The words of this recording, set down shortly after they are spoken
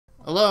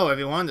Hello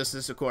everyone, this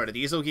is Sakura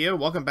Diesel here.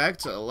 Welcome back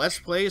to Let's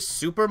Play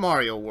Super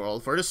Mario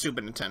World for the Super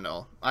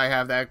Nintendo. I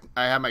have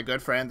my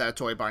good friend, that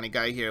ToyBonnie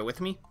guy here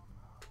with me.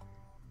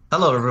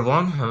 Hello,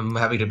 everyone. I'm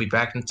happy to be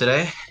back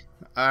today.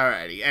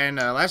 Alrighty, and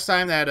last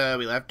time that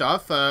we left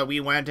off, we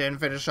went and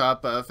finished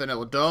up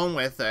Vanilla Dome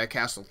with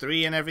Castle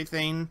 3 and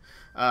everything.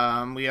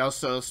 We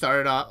also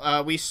started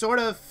off, we sort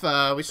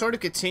of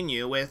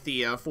continue with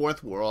the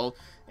fourth world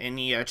in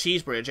the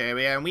Cheese Bridge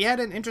area, and we had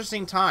an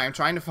interesting time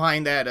trying to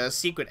find that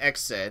secret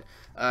exit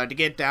to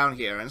get down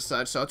here and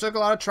such. So it took a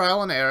lot of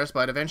trial and errors,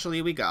 but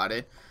eventually we got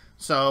it.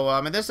 So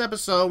in this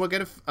episode, we're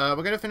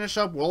gonna finish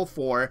up World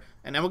 4,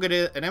 and then we're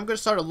gonna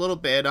start a little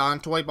bit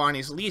on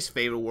ToyBonnie's least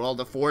favorite world,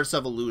 the Forest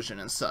of Illusion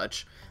and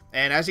such.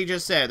 And as he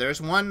just said,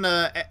 there's one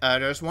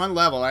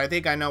level. I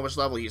think I know which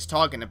level he's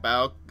talking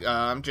about.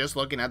 I'm just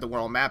looking at the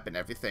world map and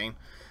everything.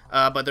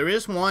 But there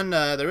is one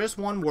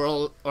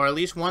world, or at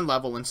least one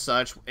level and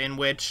such, in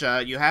which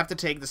you have to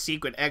take the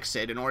secret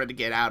exit in order to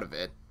get out of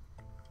it.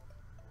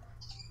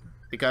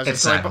 Because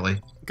as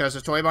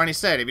ToyBonnie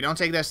said, if you don't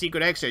take that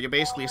secret exit, you're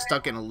basically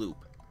stuck in a loop.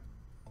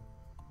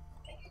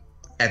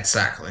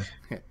 Exactly.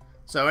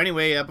 So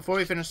anyway, before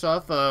we finish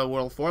off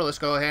World 4, let's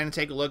go ahead and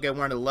take a look at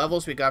one of the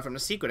levels we got from the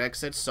secret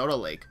exit, Soda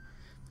Lake.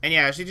 And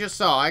yeah, as you just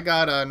saw, I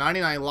got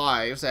 99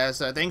 lives as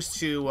thanks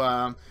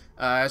to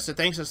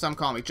some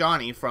call me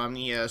Johnny from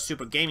the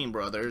Super Gaming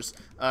Brothers.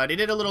 They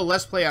did a little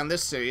Let's Play on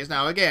this series.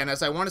 Now again,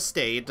 as I want to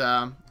state,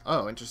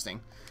 oh,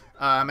 interesting.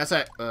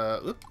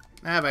 Oops.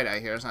 Nah, if I die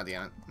here, it's not the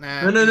end.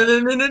 Nah. No.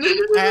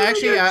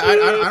 Actually,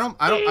 I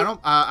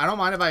don't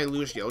mind if I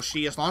lose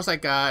Yoshi, as long as I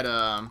got,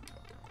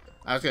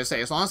 I was gonna say,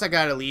 as long as I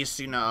got at least,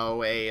 you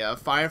know, a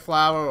Fire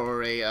Flower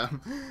or a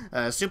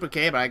Super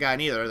K, but I got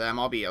neither of them,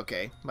 I'll be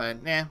okay.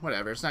 But, nah,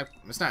 whatever, it's not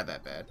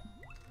that bad.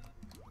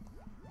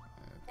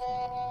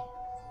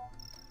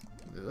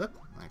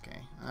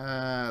 Okay,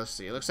 let's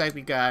see, it looks like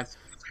we got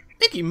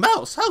Mickey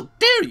Mouse, how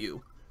dare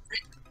you!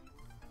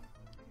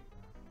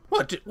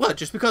 What,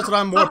 just because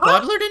I'm more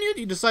popular than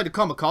you decide to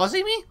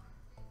kamikaze me?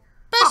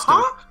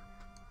 Bastard!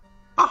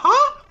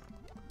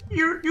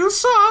 You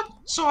suck,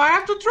 so I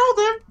have to throw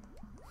them.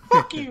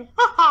 Fuck you!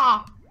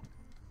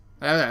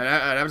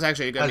 That was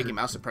actually a good Mickey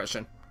Mouse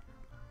impression.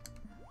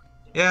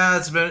 Yeah,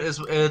 it's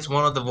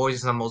one of the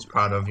voices I'm most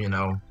proud of, you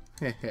know.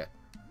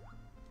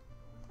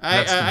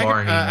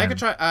 I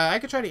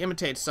could try to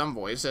imitate some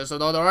voices,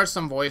 although there are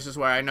some voices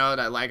where I know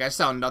that like I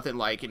sound nothing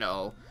like, you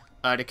know,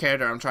 the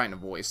character I'm trying to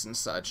voice and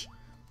such.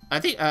 I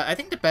think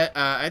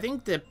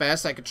the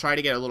best I could try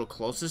to get a little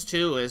closest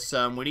to is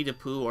Winnie the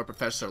Pooh or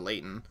Professor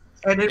Layton.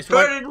 And it's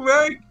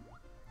right.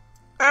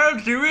 I'll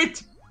do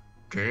it.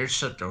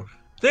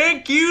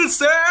 Thank you,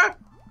 sir.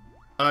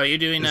 Oh, you're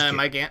doing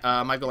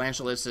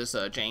Michelangelo's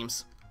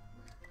James.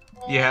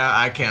 Yeah,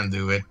 I can't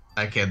do it.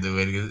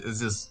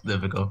 It's just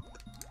difficult.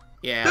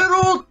 Yeah.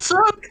 That old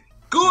tuck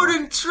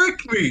Gordon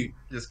tricked me.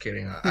 Just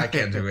kidding. I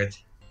can't do it.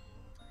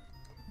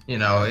 You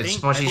know,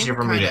 it's much easier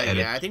for me to edit.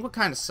 Yeah, I think what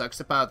kind of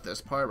sucks about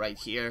this part right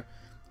here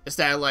is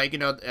that, like, you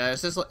know,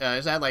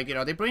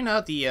 they bring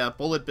out the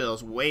bullet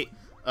bills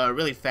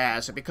really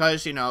fast,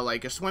 because, you know,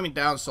 like, you're swimming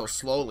down so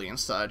slowly and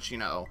such, you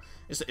know,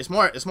 it's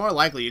more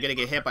likely you're gonna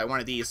get hit by one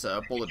of these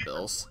bullet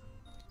bills.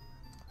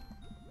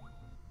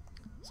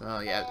 So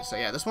yeah,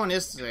 this one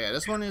is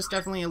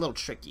definitely a little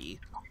tricky.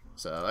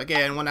 So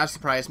again, will not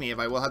surprise me if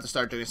I will have to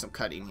start doing some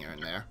cutting here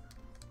and there.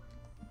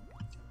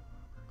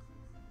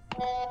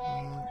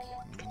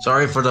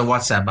 Sorry for the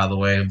WhatsApp, by the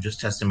way. I'm just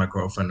testing my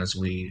girlfriend as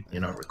we, you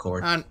know,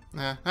 record. I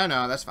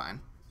know, that's fine.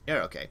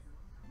 You're okay.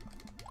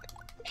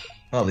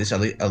 Well,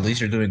 at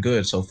least you're doing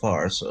good so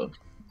far. So.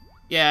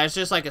 Yeah, it's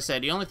just like I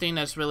said. The only thing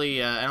that's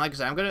really, and like I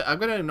said, I'm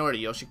gonna ignore the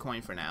Yoshi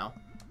coin for now.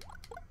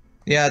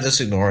 Yeah,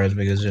 just ignore it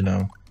because, you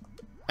know.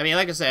 I mean,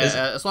 like I said,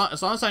 as long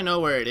as I know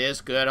where it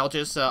is, good. I'll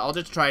just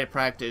try to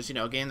practice, you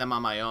know, getting them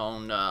on my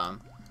own. Yeah,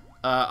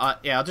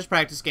 I'll just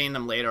practice getting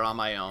them later on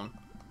my own.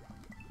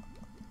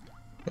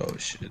 Oh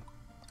shit.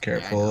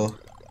 Careful.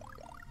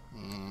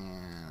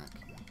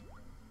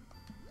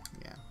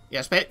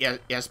 Yeah,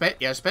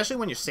 especially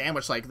when you're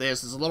sandwiched like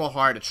this, it's a little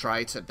hard to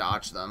try to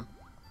dodge them.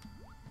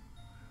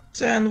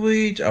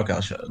 Sandwich. Okay,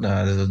 I'll show.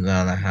 No,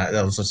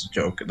 that was just a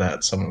joke.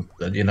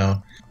 That you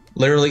know,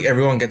 literally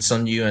everyone gets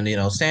on you, and you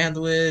know,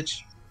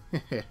 sandwich.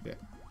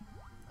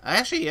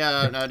 Actually,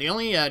 no. The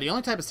only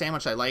type of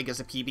sandwich I like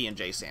is a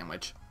PB&J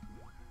sandwich.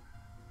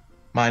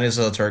 Mine is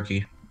a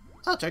turkey.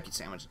 Oh, turkey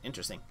sandwich.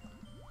 Interesting.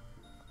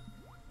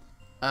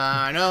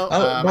 I know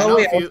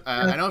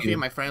a few of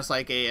my friends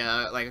like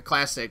a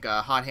classic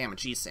hot ham and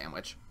cheese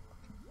sandwich.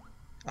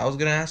 I was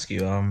gonna ask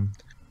you,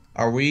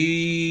 are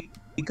we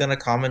gonna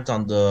comment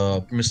on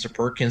the Mr.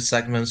 Perkins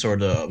segments or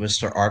the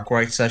Mr.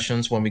 Arkwright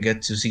sessions when we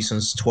get to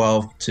seasons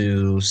 12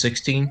 to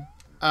 16?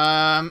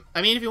 I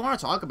mean, if you want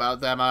to talk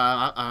about them,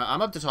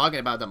 I'm up to talking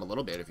about them a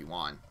little bit if you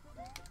want.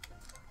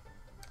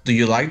 Do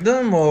you like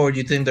them, or do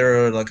you think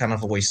they're like kind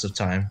of a waste of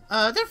time?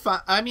 They're fine.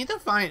 I mean, they're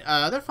fine.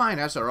 They're fine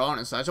as their own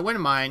and such. I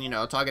wouldn't mind, you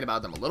know, talking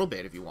about them a little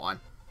bit if you want.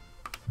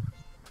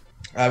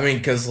 I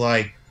mean, cause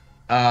like,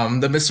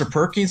 The Mr.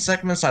 Perkins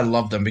segments, I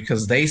love them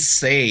because they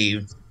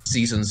saved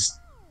seasons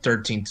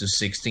 13 to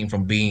 16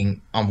 from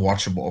being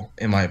unwatchable,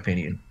 in my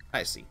opinion.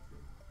 I see.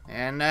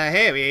 And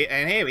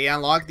we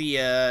unlocked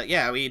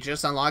the we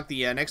just unlocked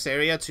the next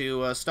area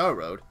to Star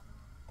Road.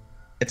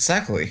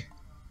 Exactly.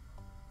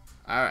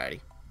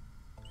 Alrighty.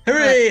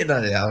 Hooray!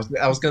 No, yeah,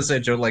 I was gonna say a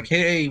joke like,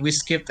 "Hey, we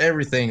skipped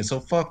everything, so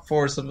fuck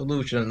Force of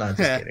Illusion." No,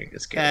 just kidding,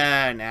 just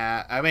kidding.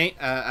 Nah. I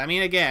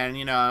mean, again,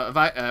 you know, if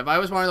I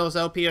was one of those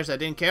LPers that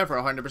didn't care for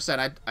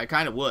 100%, I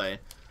kind of would.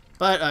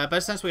 But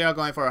since we are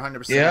going for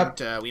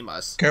 100%, we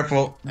must.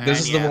 Careful.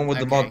 This is the one with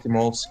the multi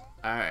molds.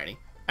 Alrighty.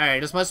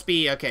 Alright, this must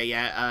be okay.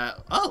 Yeah.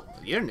 Oh,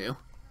 you're new.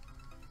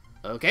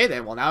 Okay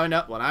then. Well, now I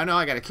know. Well, now I know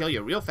I gotta kill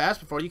you real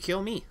fast before you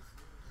kill me.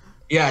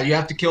 Yeah, you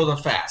have to kill them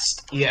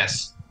fast.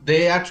 Yes.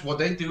 What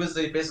they do is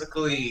they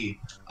basically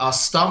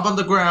stomp on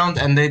the ground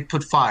and they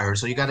put fire,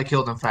 so you gotta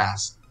kill them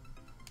fast.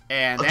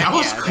 And that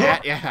was close.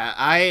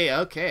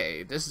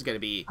 Okay, this is gonna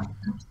be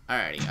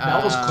alrighty.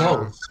 That was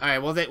close. Alright,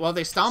 well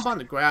they stomp on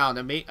the ground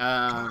and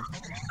can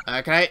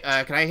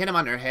I hit him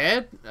on their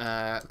head?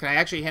 Can I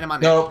actually hit him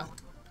on no. their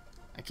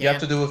I can't. You have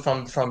to do it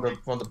from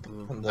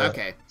the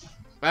Okay.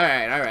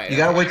 Alright. You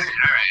gotta wait.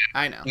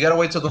 I know. You gotta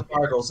wait till the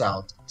fire goes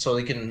out so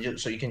you can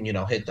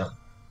hit them.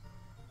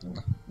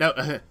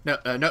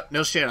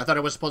 No shit. I thought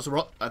I was supposed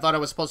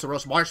to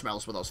roast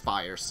marshmallows with those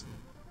fires.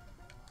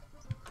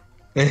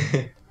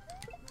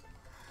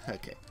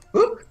 Okay.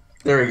 Oop,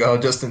 there we go,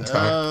 just in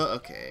time.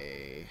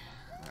 Okay.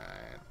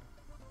 Alright.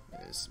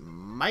 This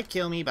might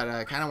kill me, but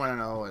I kind of want to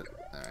know what...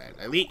 Alright,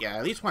 at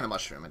least want a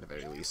mushroom at the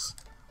very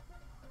least.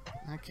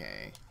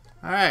 Okay.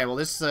 Alright, well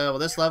this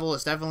level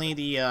is definitely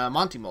the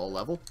Monty Mole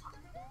level.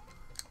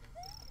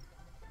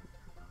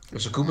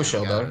 There's a Koopa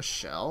shell, though. A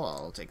shell,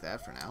 I'll take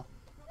that for now.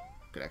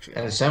 Could actually...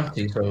 And it's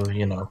empty, so,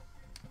 you know.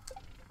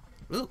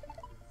 Ooh,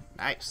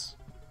 nice.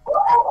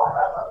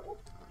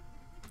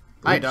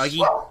 Hi,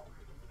 doggy.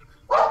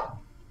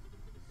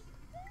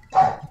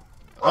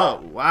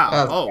 Oh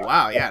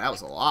wow, yeah, that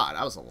was a lot.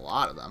 That was a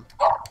lot of them.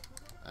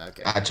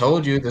 Okay. I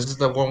told you, this is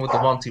the one with the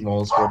Monty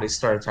moles where they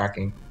start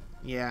attacking.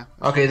 Yeah.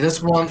 Okay,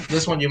 this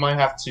one you might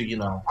have to, you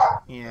know.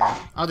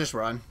 Yeah, I'll just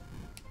run.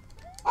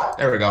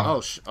 There we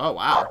go. Oh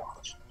wow.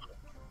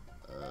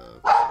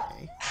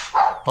 Okay.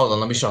 Hold on,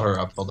 let me show her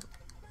up. Hold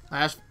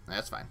on.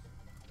 That's fine.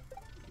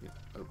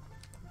 Oh,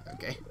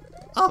 okay.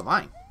 Oh,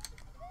 mine.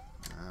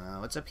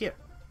 What's up here?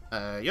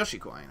 Yoshi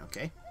coin.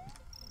 Okay.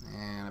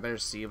 And I better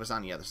see what's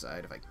on the other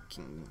side if I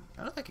can. I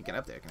don't know if I can get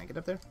up there. Can I get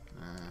up there?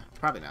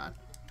 Probably not.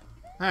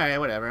 All right,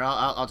 whatever.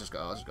 I'll just go.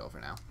 I'll just go for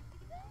now.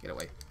 Get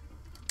away.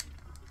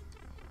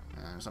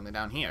 Something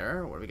down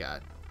here. What do we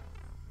got?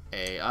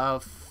 Oh,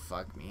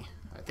 fuck me.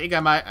 I think I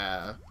might.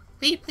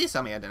 Please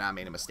tell me I did not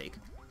make a mistake.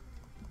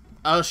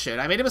 Oh shit!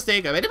 I made a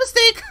mistake.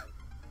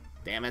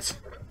 Damn it.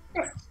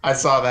 I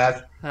saw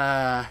that.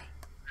 God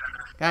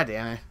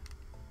damn it.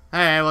 All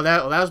right. Well,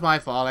 that was my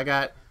fault. I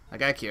got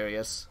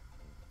curious.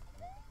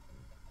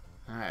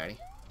 Alrighty.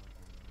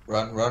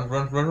 Run.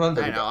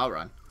 I know. I'll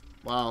run.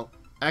 Well,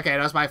 okay.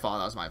 That was my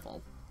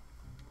fault.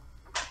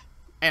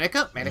 And it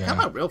come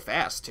out real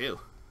fast too.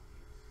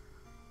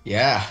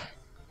 Yeah.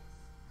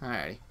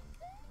 Alrighty.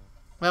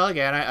 Well,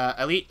 again,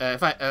 at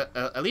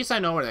least I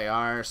know where they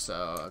are.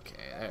 So okay,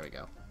 there we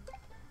go.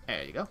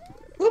 There you go.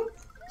 Whoop.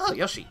 Oh,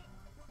 Yoshi.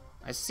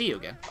 I see you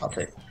again. I'll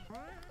take.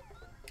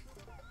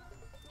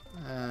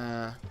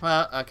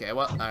 Well, okay.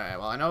 Well, all right.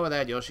 Well, I know where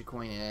that Yoshi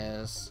coin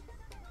is.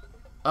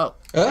 Oh.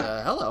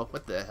 Hello.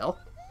 What the hell?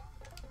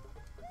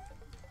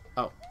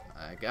 Oh,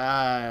 I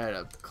got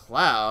a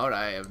cloud.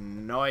 I have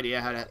no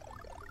idea how to.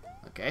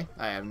 Okay.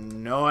 I have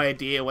no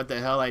idea what the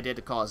hell I did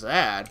to cause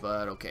that,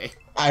 but okay.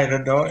 I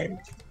don't know.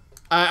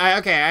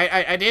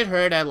 I did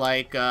hear that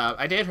like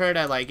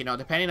you know,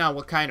 depending on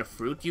what kind of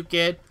fruit you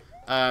get,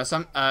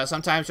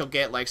 sometimes you'll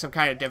get like some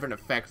kind of different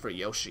effect for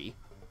Yoshi.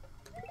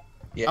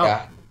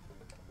 Yeah.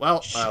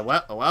 Oh.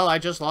 Well, I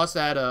just lost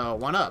that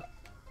one up.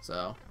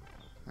 So,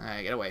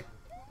 alright, get away.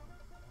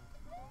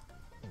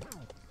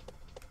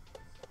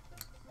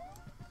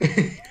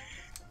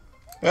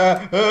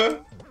 That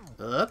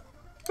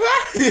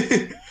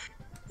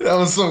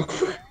was so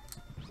quick.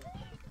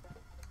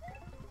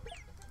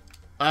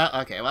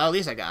 Okay. Well, at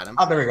least I got him.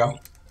 Oh, there we go.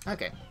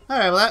 Okay. All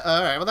right.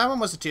 Well, that one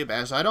wasn't too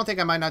bad. So I don't think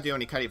I might not do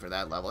any cutting for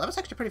that level. That was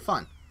actually pretty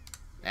fun.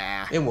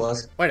 Nah. It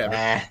was. Whatever.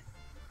 Nah.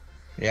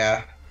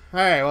 Yeah. All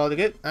right. Well, the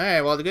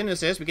good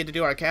news is we get to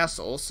do our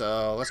castle.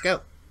 So let's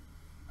go.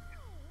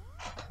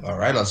 All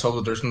right. Let's hope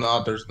that there's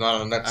not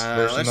a next.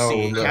 Let's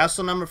see.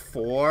 Castle number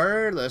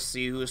 4. Let's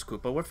see whose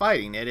Koopa we're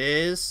fighting. It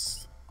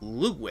is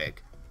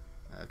Ludwig.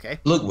 Okay.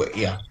 Ludwig.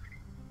 Yeah.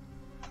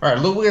 All right.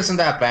 Ludwig isn't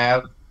that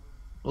bad.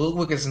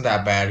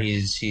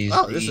 He's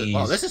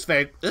this is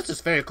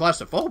very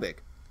claustrophobic.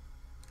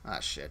 Ah,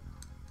 shit.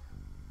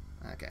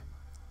 Okay.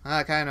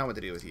 I kind of know what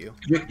to do with you.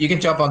 You can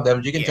jump on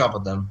them. Jump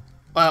on them.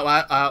 Well,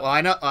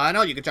 I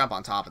know you can jump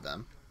on top of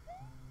them.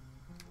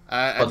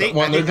 I think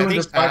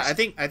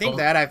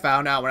that I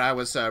found out when I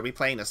was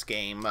replaying this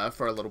game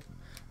for a little.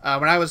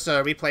 When I was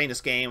replaying this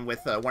game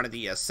with one of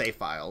the save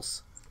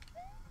files.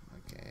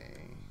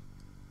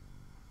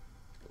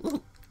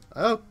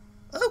 Oh,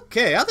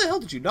 okay. How the hell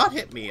did you not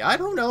hit me? I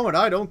don't know, and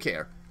I don't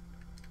care.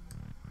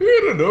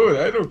 I don't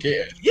know. I don't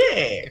care.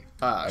 Yeah.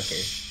 Ah, Okay.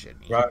 shit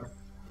me. Right.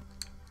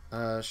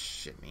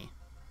 Shit me.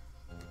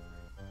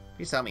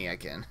 Please tell me I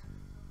can.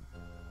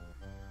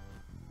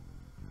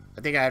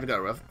 I think I have to go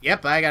real...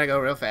 Yep, I gotta go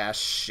real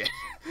fast. Shit.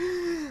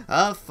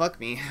 Oh, fuck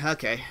me.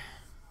 Okay.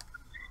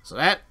 So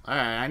that...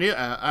 Alright, I knew...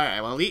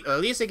 alright, well, at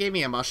least they gave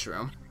me a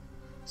mushroom.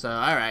 So,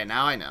 alright,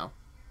 now I know.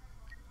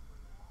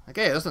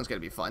 Okay, this one's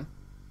gonna be fun.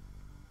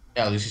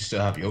 Yeah, at least you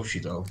still have Yoshi,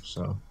 though,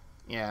 so...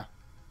 Yeah.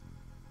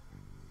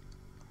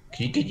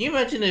 Can you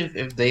imagine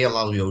if they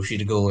allow Yoshi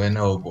to go in?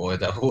 Oh, boy,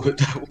 that would...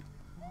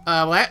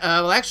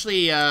 well,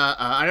 actually,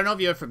 I don't know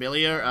if you're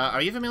familiar.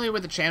 Are you familiar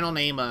with the channel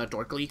name,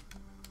 Dorkly?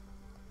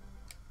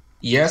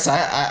 Yes,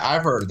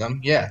 I've heard of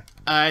them, yeah.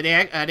 They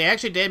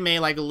actually did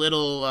make, like, a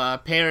little,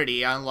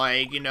 parody on,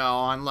 like,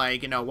 why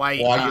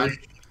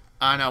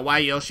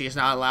Yoshi is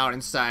not allowed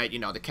inside,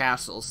 the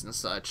castles and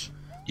such.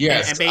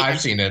 Yes, I've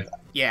seen it.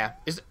 Yeah,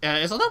 it's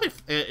a little bit,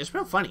 it's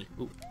real funny.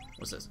 Ooh,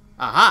 what's this?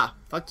 Aha!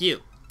 Fuck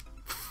you.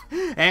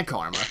 And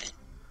karma.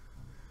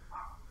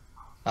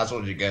 That's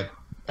what you get.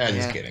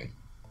 Just kidding.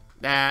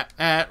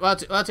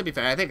 Well, to be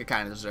fair, I think I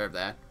kind of deserve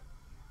that.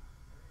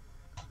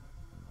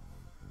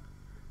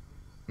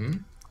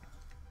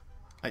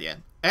 Yeah.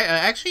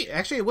 Actually,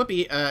 it would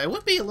be a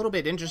little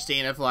bit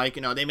interesting if, like,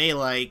 they made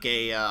like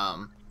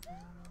a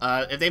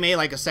if they made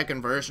like a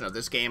second version of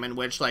this game in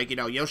which, like,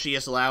 Yoshi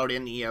is allowed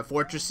in the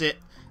fortresses,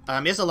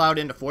 is allowed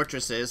into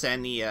fortresses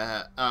and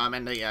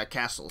the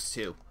castles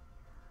too.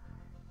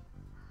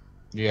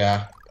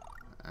 Yeah.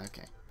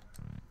 Okay.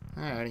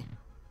 Alrighty.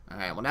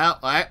 Alright, well now,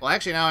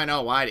 actually now I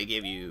know why they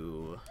give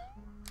you...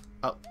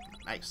 Oh,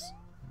 nice.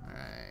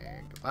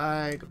 Alright,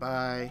 goodbye,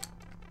 goodbye.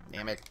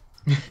 Damn it.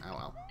 Oh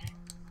well.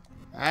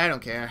 I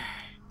don't care.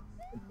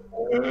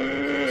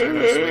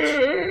 Another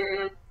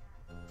switch.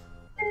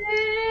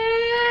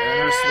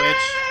 Another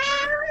switch.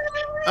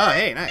 Oh,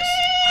 hey, nice.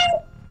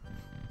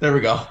 There we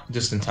go.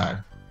 Just in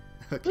time.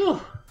 Okay.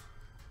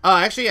 Oh,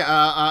 actually,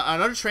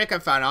 another trick I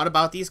found out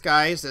about these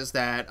guys is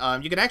that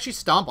you can actually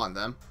stomp on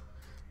them.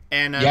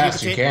 And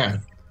yes, you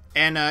can.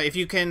 And if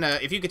you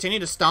continue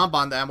to stomp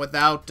on them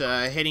without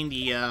hitting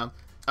the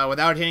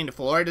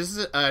floor, this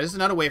is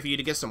another way for you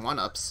to get some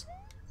 1-ups.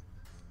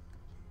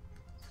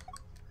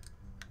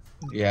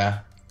 Yeah.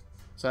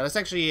 So that's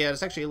actually a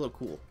little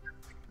cool.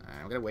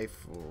 I'm gonna wait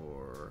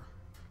for.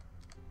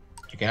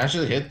 You can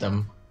actually hit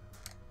them.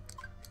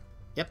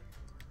 Yep.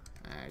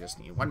 I just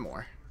need one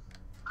more.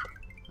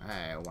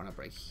 I want to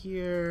break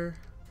here.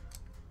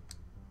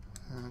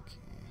 Okay.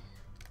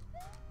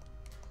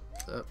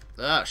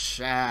 Fuck.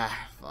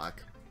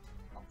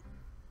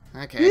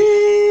 Okay.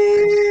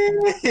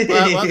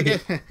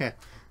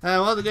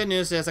 Well, the good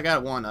news is I got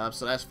a 1-up,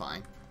 so that's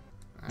fine.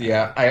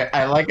 Yeah,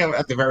 I like him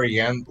at the very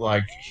end.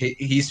 Like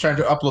he's trying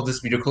to upload this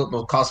video clip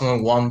of Cosmo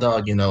and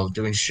Wanda,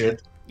 doing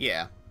shit.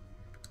 Yeah.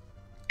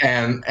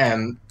 And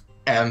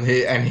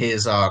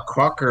his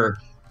Crocker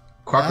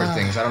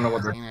things. I don't know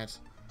what they're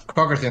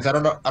Crocker things. I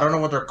don't know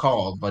what they're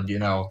called, but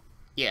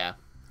Yeah.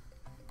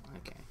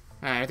 Okay.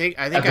 Alright, I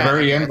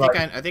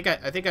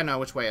think I know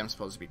which way I'm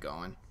supposed to be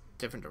going.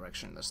 Different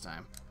direction this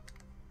time.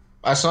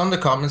 I saw in the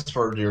comments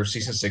for your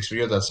season 6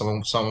 video that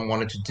someone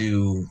wanted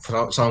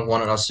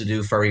us to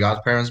do Fairy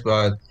Godparents,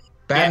 but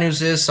bad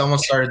news is someone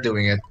started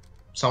doing it.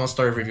 Someone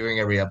started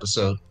reviewing every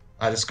episode.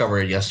 I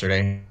discovered it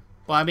yesterday.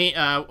 Well, I mean,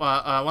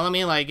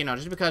 like,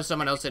 just because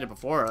someone else did it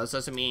before us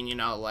doesn't mean,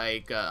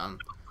 like,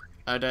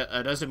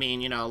 doesn't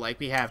mean, like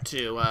we have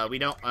to, we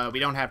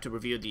don't have to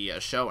review the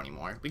show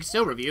anymore. We can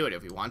still review it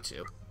if we want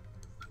to.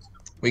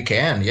 We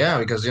can, yeah,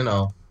 because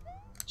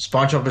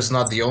SpongeBob is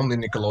not the only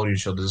Nickelodeon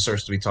show that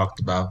deserves to be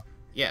talked about.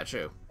 Yeah,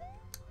 true.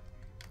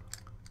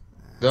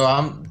 Though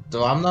I'm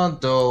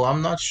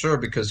not sure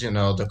because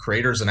the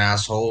creator's an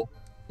asshole.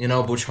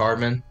 Butch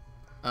Hartman.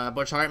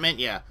 Butch Hartman,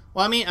 yeah.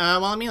 Well, I mean,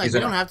 like, we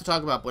don't have to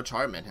talk about Butch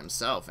Hartman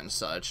himself and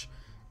such.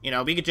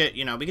 We could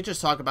just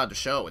talk about the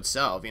show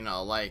itself.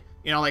 Like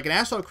an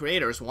asshole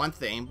creator is one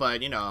thing, but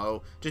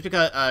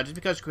just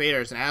because creator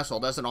is an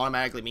asshole doesn't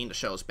automatically mean the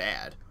show's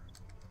bad.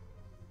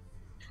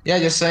 Yeah,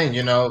 just saying,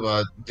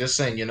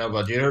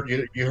 but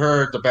you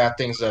heard the bad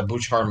things that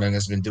Butch Hartman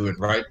has been doing,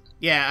 right?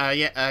 I've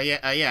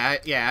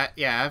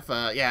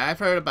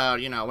heard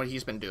about what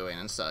he's been doing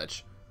and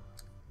such.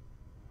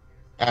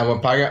 And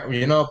when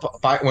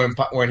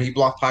when he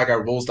blocked Pie Guy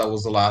Rules, that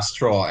was the last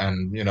straw,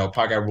 and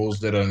Pie Guy Rules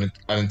did an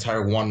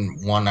entire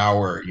one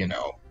hour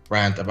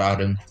rant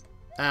about him.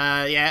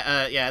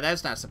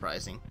 That's not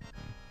surprising.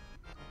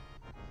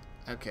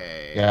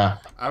 Okay. Yeah.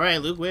 All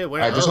right, Luke.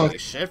 Holy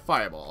shit,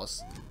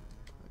 fireballs.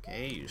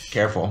 Okay, you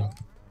careful.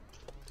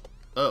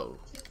 Oh.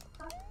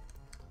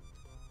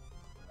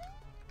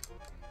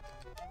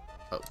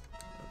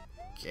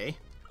 Okay.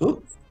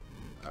 Oop.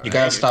 You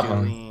gotta stop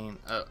him.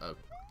 Oh,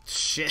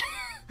 shit.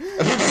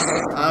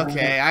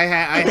 Okay, I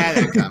had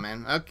it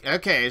coming.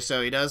 Okay,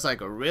 so he does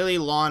like a really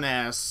long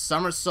ass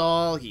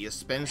somersault. He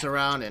spins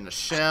around in a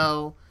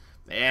shell,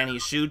 and he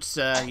shoots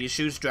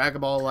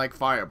Dragon Ball like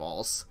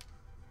fireballs.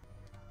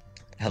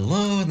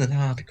 Hello, the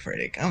Nostalgic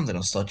Critic. I'm the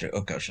Nostalgic.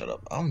 Okay, shut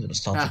up. I'm the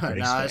Nostalgic No,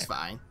 Critic's that's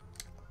fan.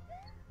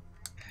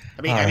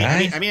 fine. All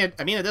right. I mean,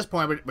 at this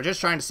point, we're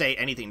just trying to say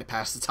anything to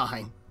pass the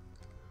time.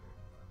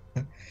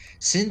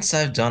 Since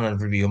I've done a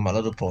review of My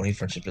Little Pony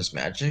Friendship is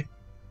Magic,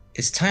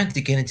 it's time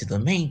to get into the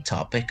main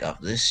topic of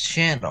this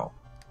channel,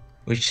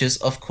 which is,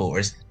 of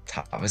course,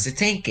 Thomas the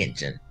Tank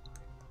Engine.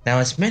 Now,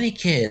 as many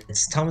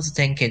kids, Thomas the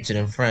Tank Engine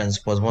and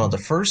Friends was one of the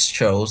first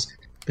shows,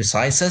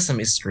 besides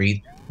Sesame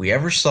Street, we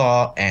ever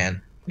saw, and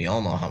we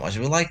all know how much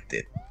we liked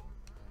it.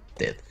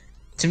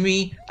 To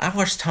me, I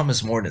watched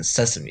Thomas more than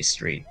Sesame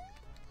Street.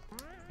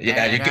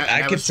 Yeah,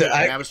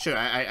 That was true.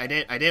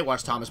 I did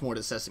watch Thomas more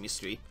than Sesame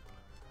Street.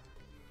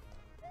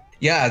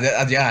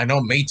 Yeah, yeah, I know.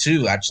 Me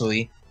too,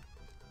 actually.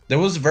 There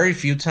was very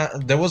few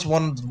times. There was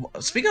one.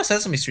 Speaking of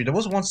Sesame Street, there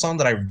was one song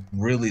that I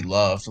really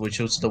loved, which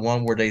was the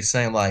one where they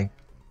sang like,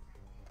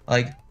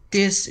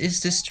 "This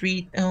is the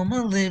street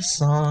Elmo lives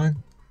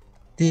on.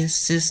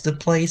 This is the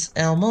place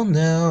Elmo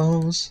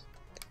knows.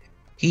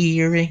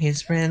 Hearing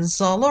his friends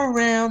all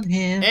around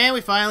him. And we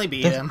finally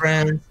beat The him.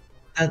 friends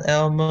that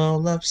Elmo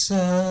loves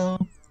so."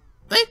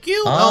 Thank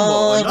you,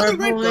 All Elmo. Another our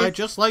red guy boys-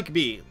 just like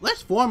me.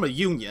 Let's form a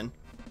union.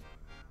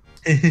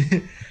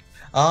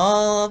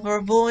 All of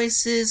our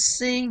voices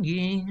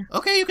singing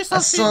Okay, you can a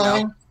stop singing now.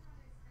 song.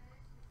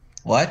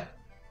 What?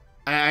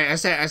 I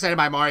said in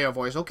my Mario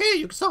voice. Okay,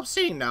 you can stop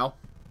singing now.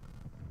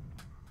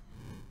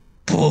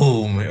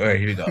 Boom! Alright,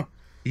 here we go.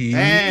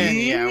 And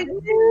yeah.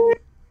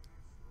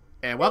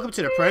 And welcome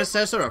to the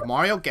predecessor of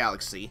Mario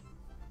Galaxy.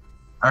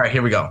 Alright,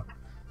 here we go.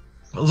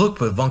 Look,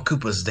 but Von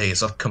Koopa's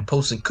days of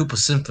composing Koopa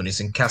symphonies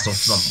in Castle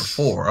number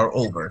 4 are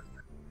over.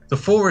 The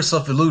forest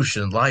of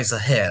illusion lies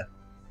ahead.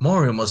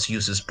 Mario must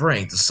use his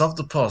brain to solve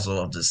the puzzle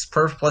of this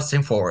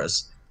perplexing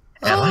forest.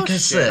 And like I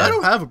said, I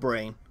don't have a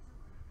brain.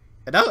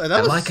 And that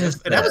was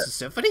a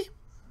symphony?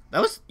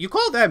 You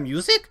call that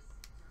music?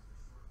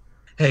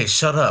 hey,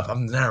 shut up.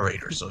 I'm the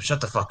narrator, so shut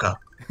the fuck up.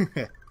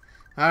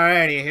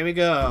 Alrighty, here we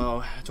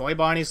go.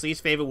 ToyBonnie's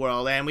least favorite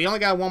world, and we only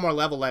got one more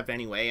level left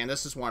anyway, and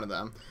this is one of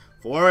them.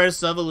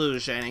 Forest of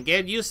Illusion, and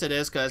get used to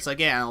this, because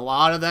again, a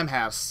lot of them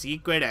have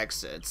secret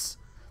exits.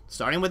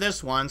 Starting with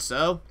this one,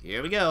 so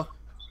here we go.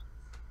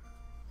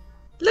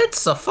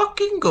 Let's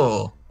fucking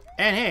go.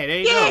 And hey, there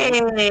you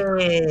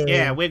go.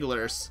 Yeah,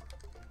 Wigglers.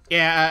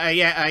 Yeah, I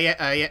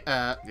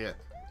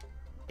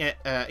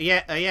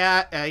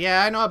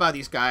know about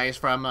these guys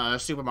from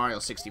Super Mario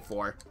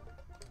 64.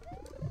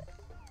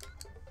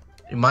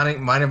 You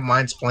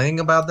mind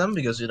explaining about them?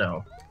 Because, you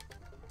know.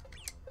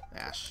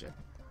 Ah, shit.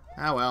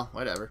 Ah, well,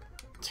 whatever.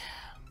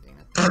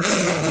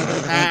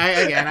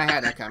 Again, I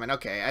had that coming.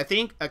 Okay, I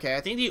think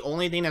the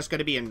only thing that's going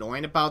to be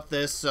annoying about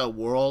this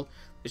world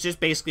is just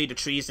basically the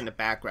trees in the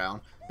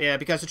background. Yeah,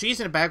 because the trees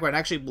in the background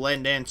actually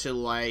blend into,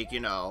 like, you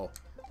know,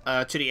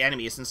 to the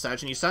enemies and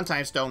such, and you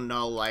sometimes don't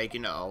know, like,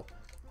 you know,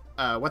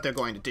 what they're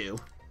going to do.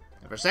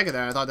 And for a second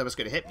there, I thought that was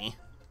going to hit me.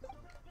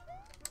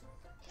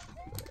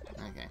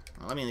 Okay,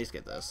 well, let me at least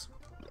get this.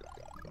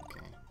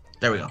 Okay.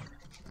 There we go.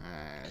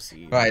 Let's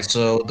see. Alright,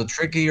 so the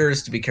trick here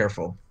is to be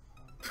careful.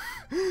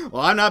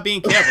 Well, I'm not being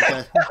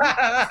careful.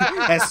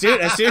 As soon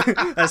as you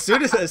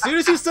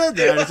said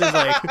that,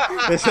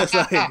 it's just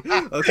like,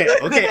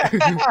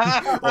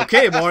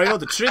 okay, Mario.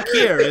 The trick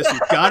here is you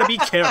gotta be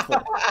careful.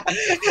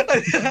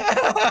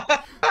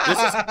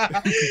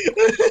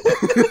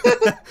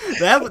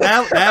 That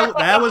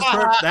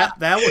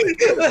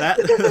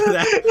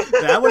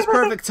was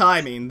perfect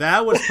timing.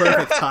 That was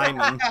perfect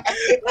timing.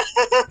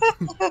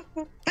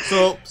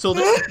 So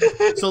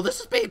this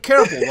is being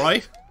careful,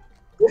 right?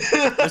 This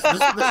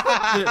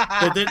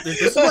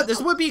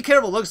is what being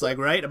careful looks like,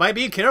 right? Am I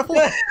being careful?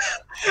 Am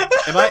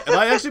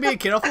I actually being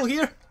careful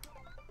here?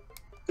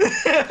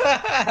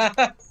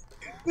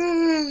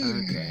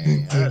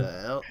 Okay.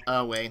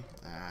 Oh wait.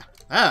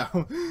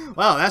 Oh,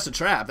 well, that's a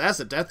trap. That's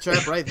a death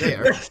trap right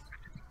there.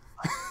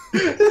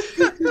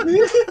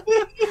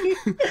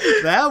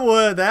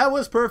 That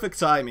was perfect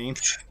timing.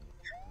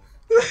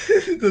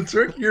 The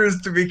trick here is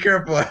to be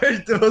careful.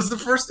 That was the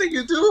first thing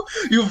you do.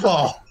 You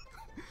fall.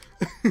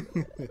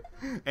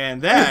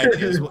 and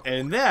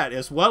that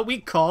is what we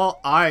call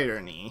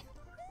irony.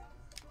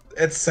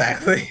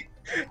 Exactly.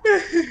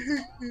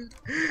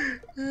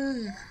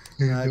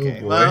 Okay.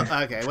 Oh,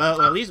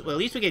 well, at least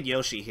we get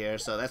Yoshi here,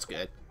 so that's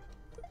good.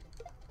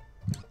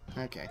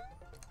 Okay.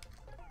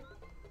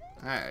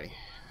 Alrighty.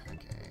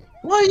 Okay.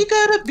 Why you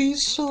gotta be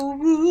so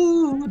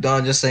rude? No,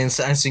 I'm just saying.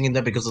 I'm singing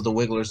that because of the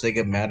Wigglers. They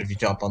get mad if you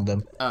jump on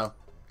them. Oh.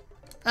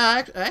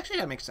 Actually,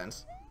 that makes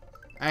sense.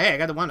 Hey, I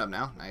got the one up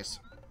now. Nice.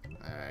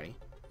 Alrighty.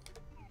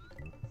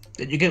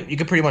 You can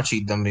pretty much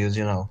eat them because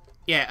you know.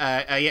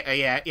 Yeah.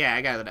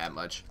 I got it that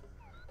much.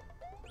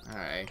 All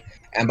right.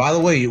 And by the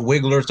way,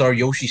 Wigglers are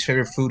Yoshi's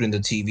favorite food in the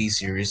TV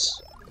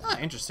series. Oh,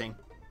 interesting.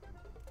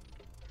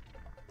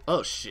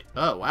 Oh shit.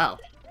 Oh wow.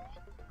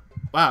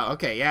 Wow.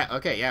 Okay.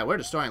 Yeah. We're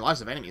destroying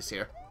lots of enemies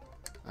here.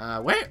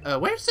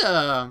 Where's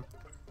Oh,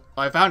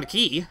 I found a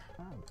key.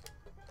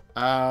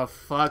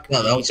 Fuck me.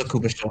 No, that was a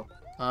Koopa show.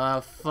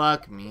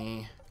 Fuck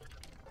me.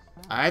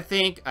 I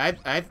think I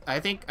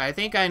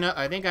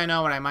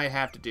know what I might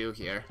have to do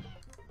here.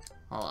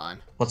 Hold on.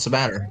 What's the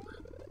matter?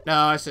 No,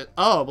 I said,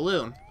 oh, a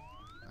balloon.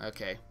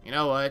 Okay, you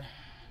know what?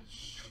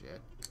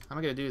 Shit. How am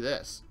I gonna do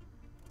this?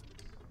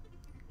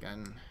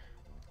 Gun.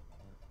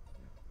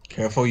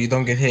 Careful you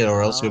don't get hit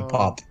or else you'll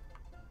pop.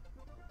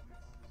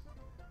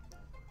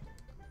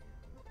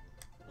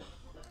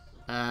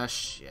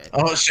 Shit.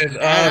 Oh shit.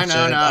 I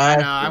know.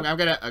 I'm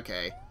gonna.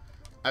 Okay.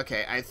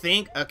 I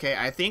think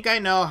I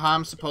know how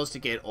I'm supposed to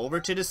get over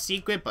to the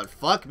secret, but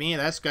fuck me,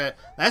 that's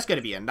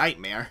gonna be a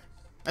nightmare.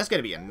 That's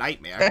gonna be a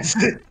nightmare. That's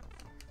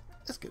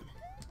good.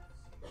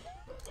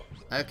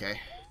 Okay.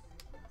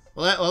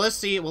 Well, let's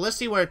see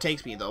where it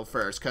takes me though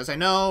first, because I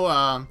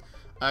know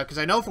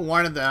for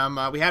one of them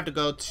we have to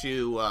go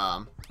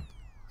to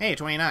hey,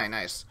 29,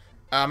 nice.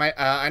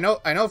 I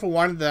know for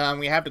one of them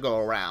we have to go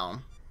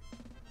around.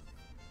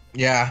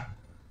 Yeah,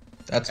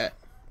 that's.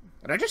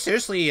 But I just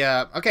seriously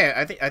okay.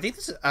 I think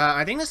this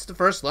is the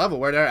first level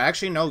where there are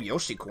actually no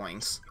Yoshi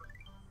coins.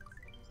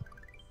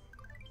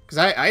 Because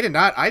I did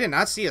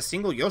not see a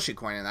single Yoshi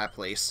coin in that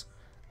place.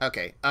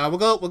 Okay, we'll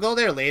go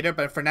there later.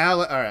 But for now,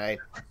 all right.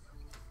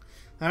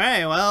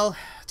 Well,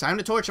 time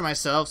to torture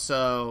myself.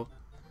 So.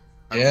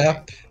 Okay.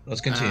 Yep.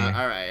 Let's continue.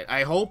 All right.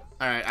 I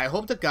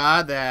hope to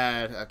God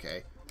that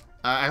okay.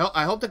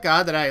 I hope to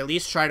God that I at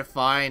least try to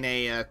find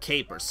a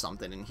cape or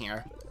something in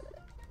here.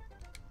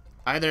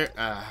 Either,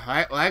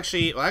 well,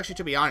 actually,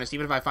 to be honest,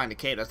 even if I find a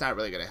cape, that's not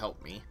really gonna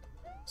help me.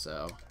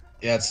 So.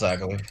 Yeah,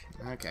 exactly.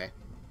 Okay.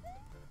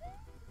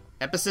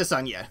 Emphasis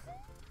on yeah.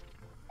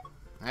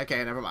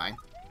 Okay, never mind.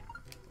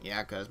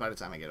 Yeah, because by the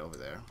time I get over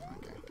there.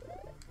 Okay.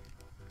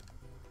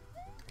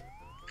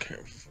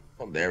 Careful.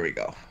 Oh, there we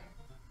go.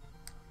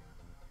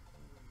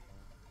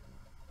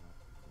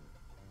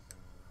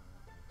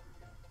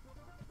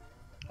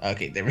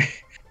 Okay, there we.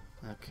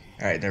 Okay.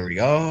 All right, there we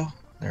go.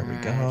 There we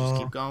go.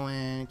 Just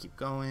keep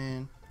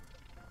going.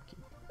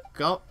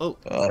 Go. Oh,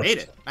 made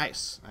it.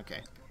 Nice.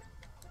 Okay.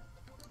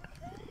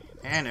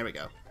 And there we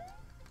go.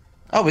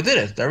 Oh, we did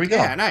it. There we go.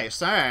 Yeah,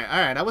 nice. All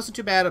right. That wasn't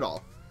too bad at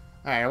all.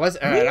 All right,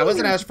 that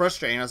wasn't as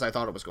frustrating as I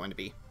thought it was going to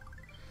be.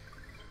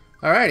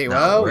 Alrighty,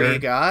 well, we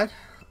got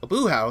a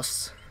Boo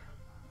House.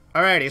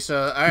 Alrighty,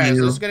 so so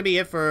this is gonna be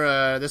it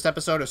for this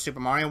episode of Super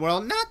Mario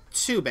World. Not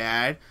too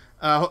bad.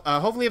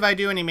 Hopefully, if I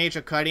do any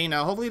major cutting,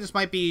 hopefully this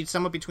might be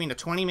somewhat between a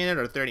 20-minute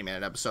or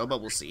 30-minute episode,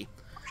 but we'll see.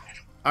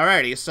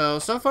 Alrighty, so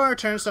far in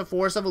terms of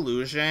Force of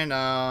Illusion,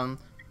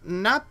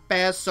 not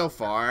bad so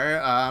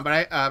far,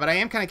 but I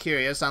am kind of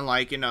curious on,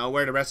 like, you know,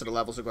 where the rest of the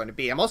levels are going to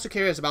be. I'm also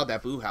curious about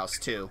that Boo House,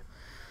 too.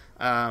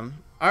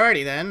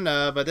 Alrighty then,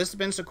 but this has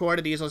been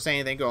Sakura Diesel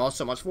saying thank you all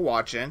so much for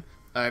watching.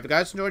 If you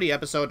guys enjoyed the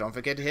episode, don't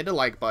forget to hit the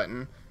like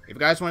button. If you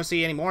guys want to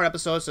see any more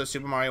episodes of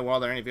Super Mario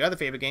World or any of your other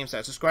favorite games,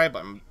 that subscribe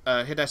button,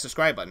 hit that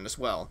subscribe button as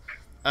well.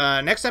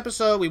 Next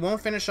episode, we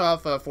won't finish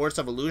off Force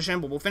of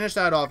Illusion, but we'll finish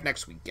that off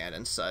next weekend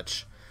and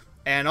such.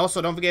 And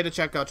also, don't forget to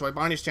check out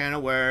ToyBonnie's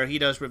channel, where he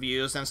does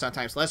reviews and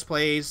sometimes Let's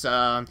Plays,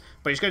 but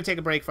he's going to take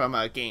a break from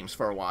games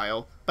for a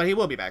while, but he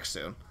will be back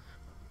soon.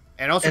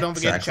 And also, don't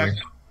forget to check...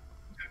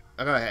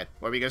 Oh, go ahead.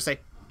 What were you going to say?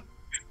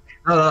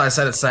 No, I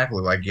said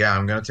exactly. Like, yeah,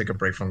 I'm going to take a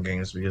break from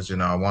games because, you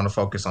know, I want to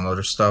focus on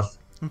other stuff.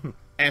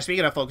 And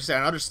speaking of focusing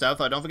on other stuff,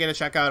 don't forget to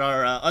check out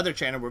our other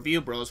channel, Review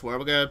Bros, where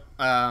we're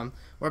gonna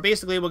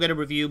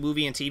review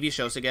movie and TV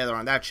shows together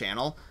on that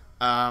channel.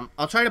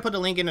 I'll try to put the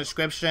link in the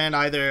description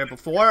either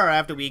before or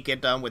after we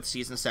get done with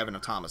season 7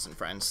 of Thomas and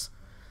Friends.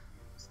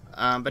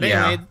 But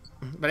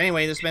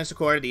anyway, this has been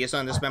Sakura Diesel,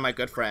 and this has been my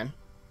good friend.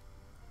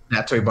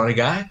 That ToyBonnie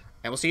guy.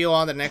 And we'll see you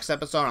all in the next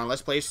episode on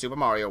Let's Play Super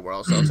Mario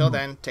World. So until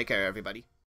then, take care, everybody.